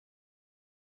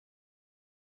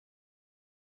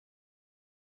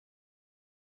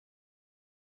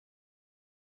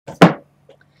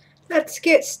let's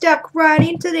get stuck right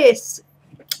into this.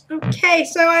 Okay,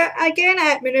 so again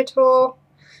at Minotaur.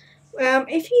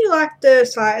 If you like the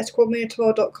site, it's called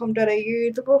minotaur.com.au.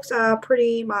 The books are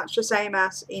pretty much the same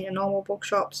as in a normal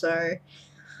bookshop, so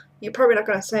you're probably not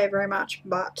going to save very much.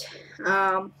 But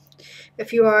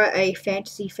if you are a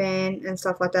fantasy fan and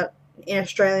stuff like that, in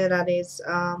Australia, that is,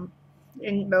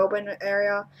 in Melbourne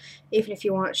area, even if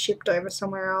you want it shipped over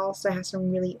somewhere else, they have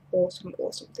some really awesome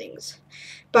things.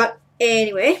 But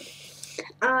anyway,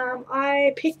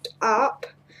 I picked up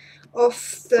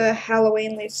off the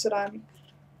Halloween list that I'm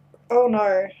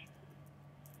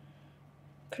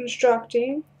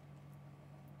constructing.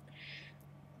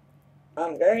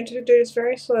 I'm going to do this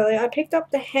very slowly. I picked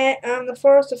up the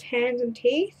Forest of Hands and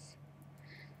Teeth,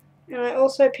 and I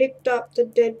also picked up the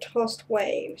Dead Tossed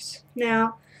Waves.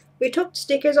 Now, we took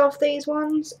stickers off these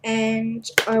ones, and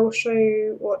I will show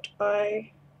you what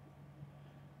I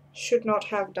should not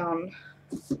have done,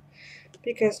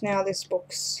 because now this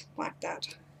book's like that.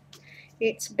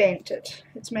 It's bent it.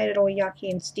 It's made it all yucky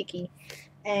and sticky,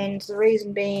 and the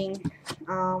reason being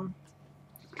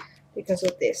because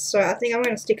of this. So I think I'm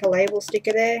going to stick a label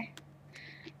sticker there,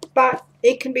 but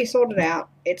it can be sorted out.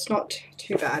 It's not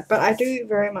too bad, but I do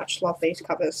very much love these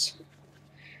covers.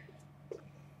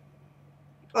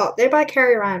 Oh, they're by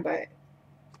Carrie Rainbow,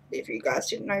 if you guys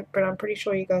didn't know, but I'm pretty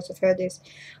sure you guys have heard this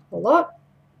a lot.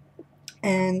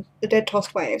 And the Dead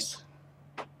Tossed Waves.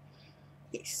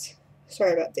 Yes.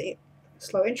 Sorry about the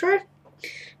slow intro.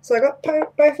 So I got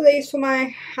both of these for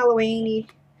my Halloween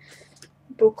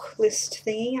book list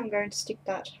thingy. I'm going to stick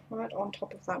that right on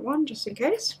top of that one, just in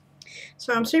case.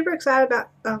 So I'm super excited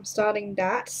about starting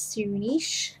that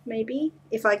soonish, maybe,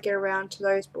 if I get around to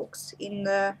those books in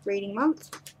the reading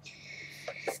month.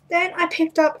 Then I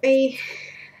picked up a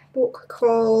book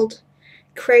called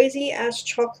Crazy as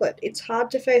Chocolate. It's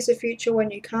Hard to Face the Future When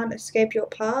You Can't Escape Your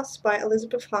Past by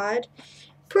Elizabeth Hyde.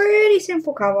 Pretty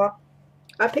simple cover.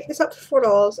 I picked this up for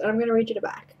 $4, and I'm going to read you the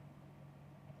back.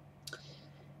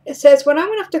 It says, when I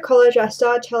went off to college, I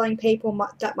started telling people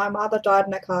that my mother died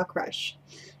in a car crash.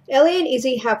 Ellie and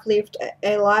Izzy have lived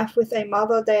a life with a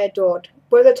mother they adored,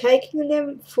 whether taking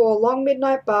them for long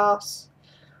midnight baths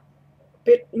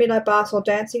or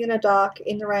dancing in the dark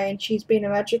in the rain. She's been a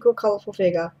magical, colourful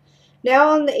figure. Now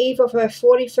on the eve of her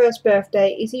 41st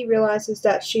birthday, Izzy realises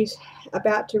that she's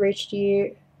about to reach the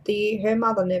year her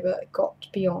mother never got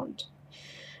beyond.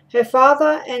 Her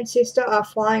father and sister are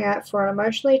flying out for an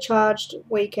emotionally charged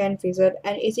weekend visit,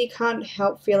 and Izzy can't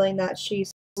help feeling that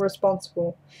she's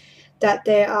responsible, that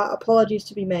there are apologies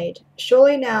to be made.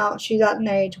 Surely now she's at an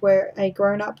age where a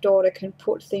grown-up daughter can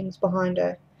put things behind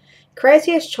her.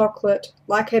 Crazy as Chocolate,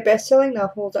 like her best-selling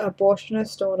novel, The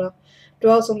Abortionist Daughter,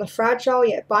 dwells on the fragile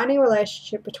yet binding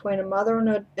relationship between a mother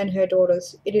and her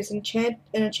daughters. It is an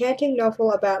enchanting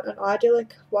novel about an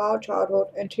idyllic, wild childhood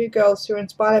and two girls who, in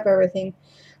spite of everything,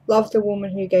 love the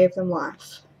woman who gave them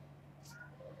life.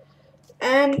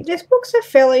 And this book's a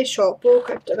fairly short book,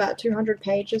 about 200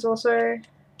 pages or so.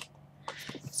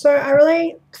 So I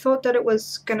really thought that it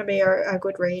was going to be a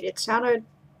good read. It sounded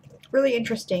really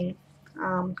interesting,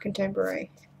 contemporary,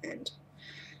 and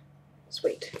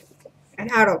sweet.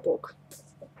 An adult book.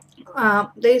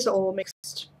 These are all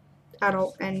mixed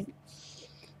adult and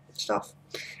stuff.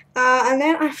 And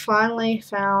then I finally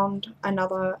found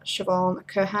another Siobhan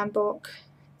Curhan book,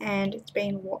 and it's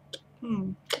been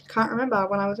can't remember,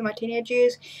 when I was in my teenage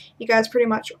years. You guys pretty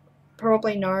much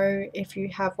probably know, if you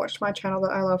have watched my channel,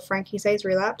 that I love Frankie Says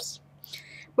Relapse.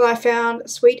 Well, I found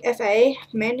Sweet F.A.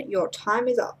 Men, Your Time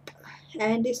Is Up,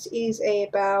 and this is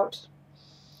about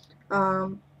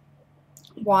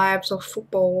wives of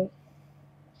football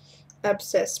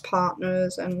obsessed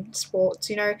partners and sports,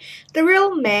 you know, the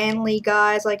real manly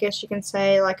guys, I guess you can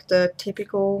say, like the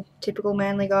typical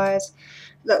manly guys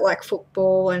that like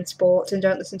football and sports and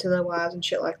don't listen to their wives and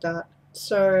shit like that.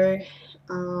 So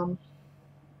and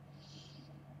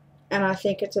I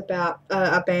think it's about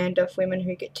a band of women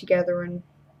who get together and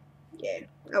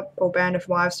or band of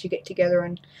wives who get together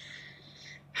and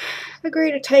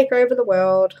agree to take over the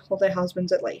world, or their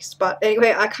husbands at least. But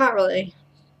anyway, I can't really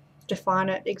define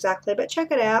it exactly, but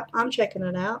check it out. I'm checking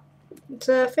it out. It's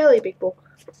a fairly big book,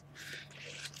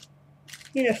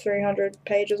 300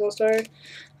 pages or so.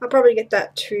 I'll probably get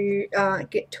to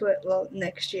it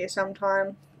next year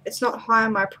sometime. It's not high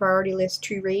on my priority list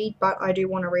to read, but I do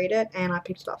want to read it, and I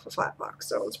picked it up for $5,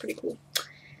 so it's pretty cool.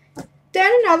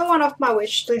 Then another one off my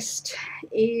wish list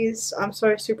is, I'm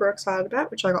so super excited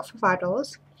about, which I got for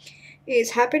 $5,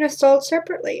 is Happiness Sold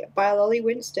Separately by Lolly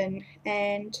Winston,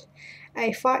 and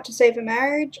A Fight to Save a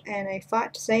Marriage and A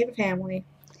Fight to Save a Family.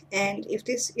 And if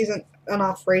this isn't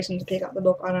enough reason to pick up the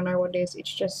book, I don't know what it is.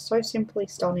 It's just so simply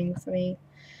stunning for me.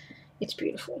 It's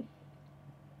beautiful.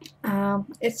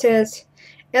 It says,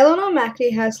 Eleanor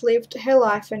Mackey has lived her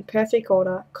life in perfect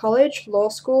order: college, law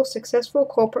school, successful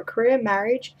corporate career,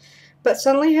 marriage, but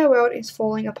suddenly her world is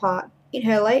falling apart. In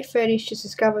her late 30s, she's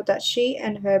discovered that she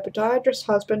and her podiatrist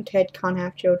husband Ted can't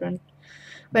have children.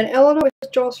 When Eleanor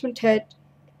withdraws from Ted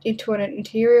into an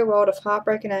interior world of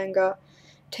heartbreak and anger,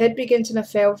 Ted begins an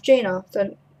affair with Gina,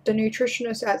 the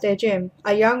nutritionist at their gym,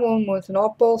 a young woman with an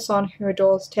oddball son who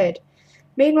adores Ted.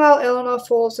 Meanwhile, Eleanor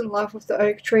falls in love with the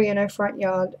oak tree in her front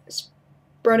yard,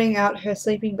 spreading out her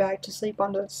sleeping bag to sleep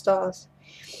under the stars.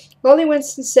 Lolly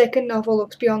Winston's second novel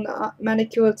looks beyond the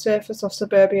manicured surface of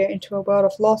suburbia into a world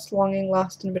of lost longing,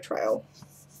 lust, and betrayal.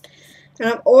 And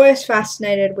I'm always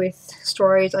fascinated with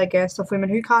stories, I guess, of women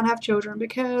who can't have children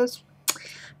because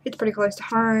it's pretty close to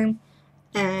home,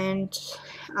 and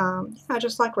I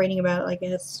just like reading about it, I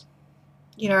guess.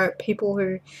 You know,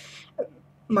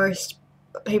 most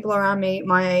people around me,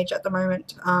 my age at the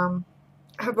moment,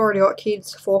 have already got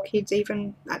kids, 4 kids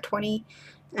even at 20,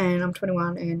 and I'm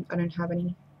 21 and I don't have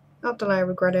any. Not that I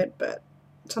regret it, but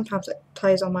sometimes it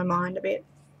plays on my mind a bit,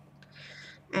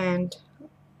 and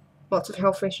lots of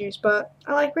health issues, but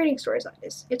I like reading stories like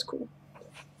this. It's cool.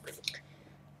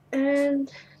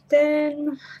 And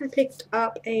then I picked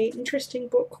up a interesting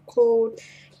book called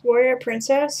Warrior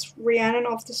Princess, Rhiannon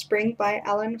of the Spring by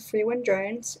Alan Frewen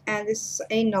Jones, and this is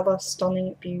another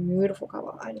stunning, beautiful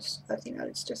cover. I think that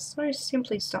it's just so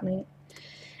simply stunning.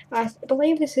 I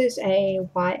believe this is a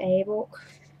YA book,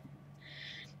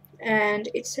 and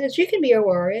it says you can be a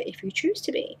warrior if you choose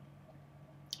to be.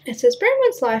 It says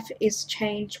Branwen's life is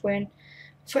changed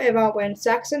forever when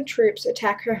Saxon troops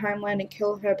attack her homeland and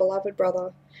kill her beloved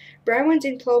brother. Branwen's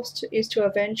impulse is to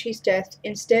avenge his death.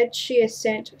 Instead, she is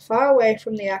sent far away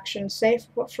from the action, safe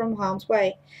from harm's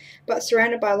way, but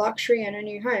surrounded by luxury and a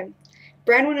new home.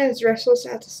 Branwen is restless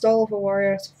at the stall of a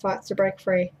warrior who fights to break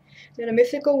free. Then a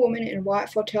mythical woman in white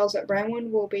foretells that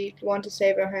Branwen will be the one to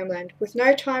save her homeland. With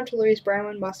no time to lose,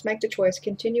 Branwen must make the choice: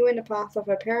 continue in the path of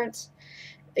her parents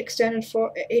intended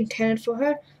for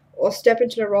her, or step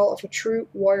into the role of a true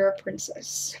warrior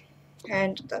princess.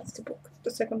 And that's the book,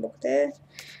 the second book there.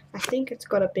 I think it's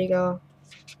got a bigger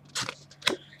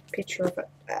picture of it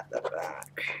at the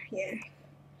back. Yeah,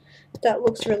 that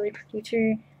looks really pretty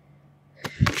too.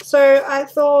 So I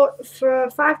thought for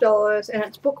 $5, and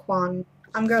it's book 1,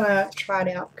 I'm gonna try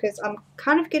it out because I'm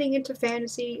kind of getting into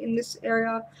fantasy in this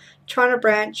area, trying to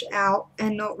branch out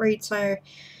and not read so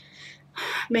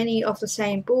many of the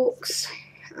same books,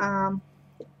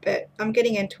 but I'm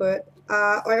getting into it.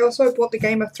 I also bought the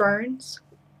Game of Thrones.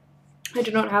 I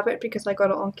do not have it because I got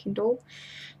it on Kindle.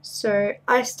 So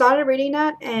I started reading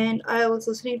that and I was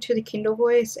listening to the Kindle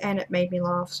voice and it made me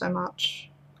laugh so much.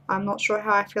 I'm not sure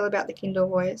how I feel about the Kindle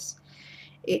voice.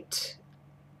 It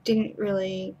didn't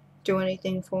really do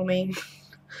anything for me.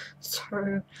 So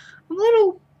I'm a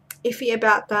little iffy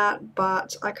about that,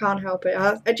 but I can't help it.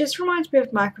 It just reminds me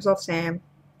of Microsoft Sam,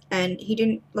 and he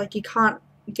didn't, like, you can't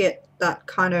get that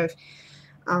kind of,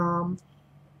 I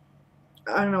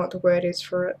don't know what the word is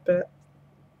for it, but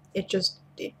it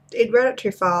read it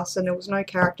too fast and there was no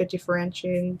character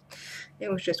differentiation. It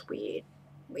was just weird.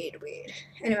 Anyway,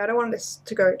 I don't want this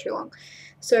to go too long.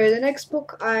 So the next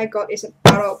book I got is an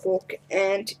adult book,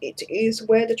 and it is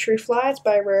Where the Truth Lies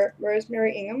by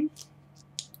Rosemary Ingham.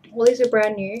 All these are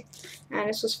brand new, and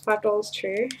this was $5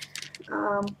 too.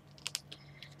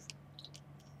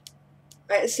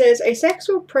 It says, a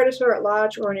sexual predator at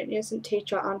large or an innocent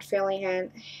teacher unfairly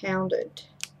hounded.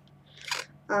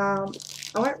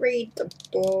 I won't read the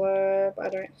blurb, I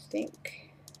don't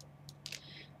think,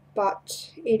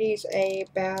 but it is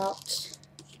about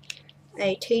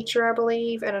a teacher, I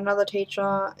believe, and another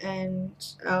teacher, and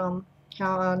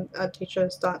how a teacher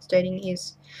starts dating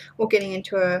or getting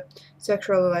into a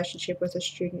sexual relationship with a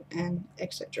student, and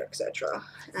etc. etc.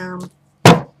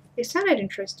 It sounded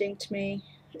interesting to me,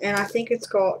 and I think it's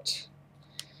got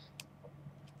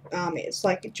it's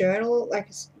like a journal, like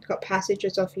it's got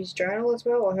passages of his journal as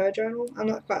well, or her journal. I'm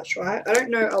not quite sure. I don't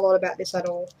know a lot about this at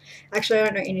all. Actually, I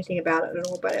don't know anything about it at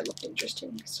all, but it looked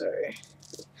interesting. So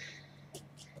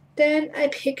then I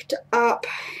picked up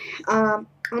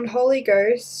Unholy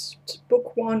Ghost,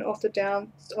 book 1 of the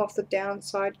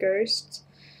Downside Ghosts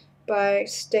by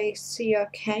Stacia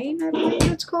Kane, I believe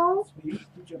it's called.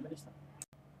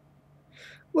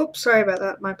 Whoops, sorry about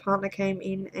that. My partner came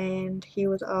in and he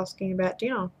was asking about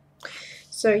dinner.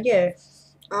 So yeah,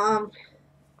 don't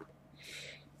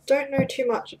know too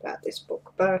much about this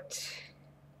book, but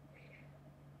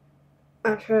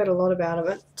I've heard a lot about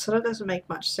it, so that doesn't make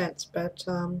much sense. But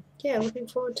yeah, looking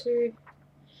forward to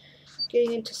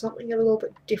getting into something a little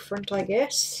bit different, I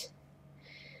guess.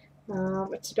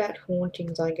 It's about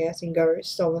hauntings, I guess, and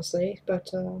ghosts, obviously.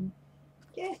 But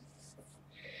yeah,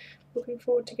 looking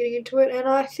forward to getting into it. And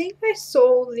I think I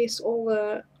saw this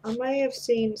I may have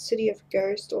seen City of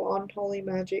Ghost or Unholy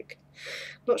Magic.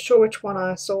 Not sure which one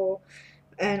I saw,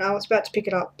 and I was about to pick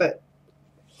it up, but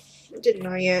didn't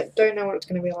know yet. Don't know what it's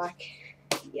going to be like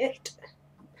yet.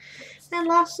 And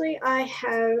lastly, I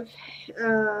have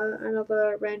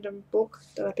another random book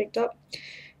that I picked up.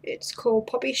 It's called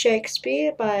Poppy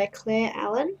Shakespeare by Claire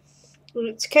Allen.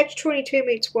 It's Catch-22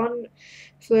 meets One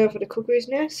Flew Over the Cuckoo's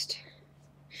Nest.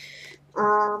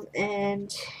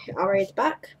 And I'll read the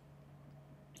back.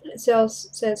 It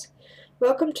says,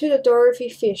 "Welcome to the Dorothy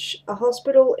Fish, a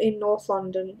hospital in North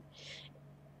London.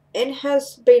 Anne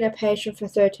has been a patient for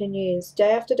 13 years.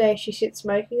 Day after day she sits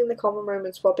smoking in the common room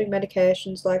and swapping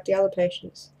medications like the other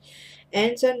patients.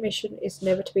 Anne's admission is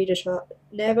never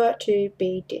to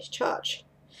be discharged.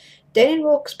 Then in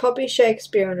walks Poppy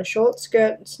Shakespeare in a short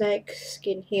skirt and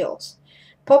snakeskin heels.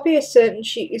 Poppy is certain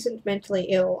she isn't mentally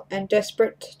ill and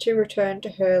desperate to return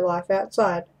to her life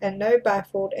outside, and no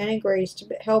baffled and agrees to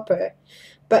help her.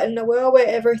 But in a world where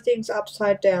everything's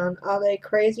upside down, are they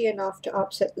crazy enough to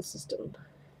upset the system?"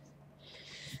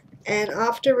 And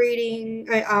after watching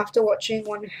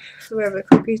Whoever the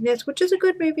Cuckoo's Nest, which is a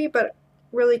good movie but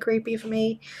really creepy for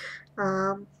me,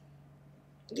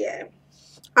 yeah,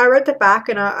 I read the back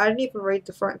and I didn't even read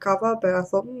the front cover, but I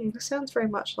thought, this sounds very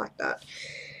much like that.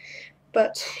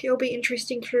 But it'll be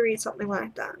interesting to read something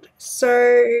like that.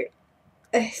 So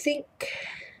I think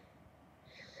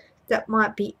that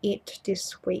might be it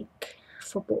this week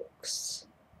for books,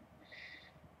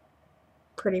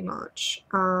 pretty much.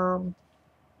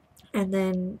 And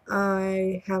then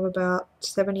I have about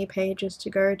 70 pages to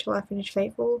go till I finish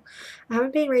Fateful. I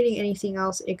haven't been reading anything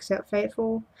else except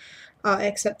Fateful,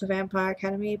 except the Vampire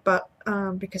Academy, but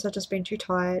because I've just been too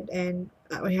tired and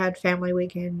we had family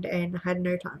weekend and I had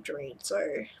no time to read,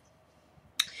 so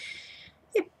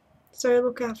yeah. So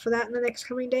look out for that in the next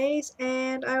coming days,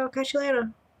 and I will catch you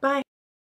later.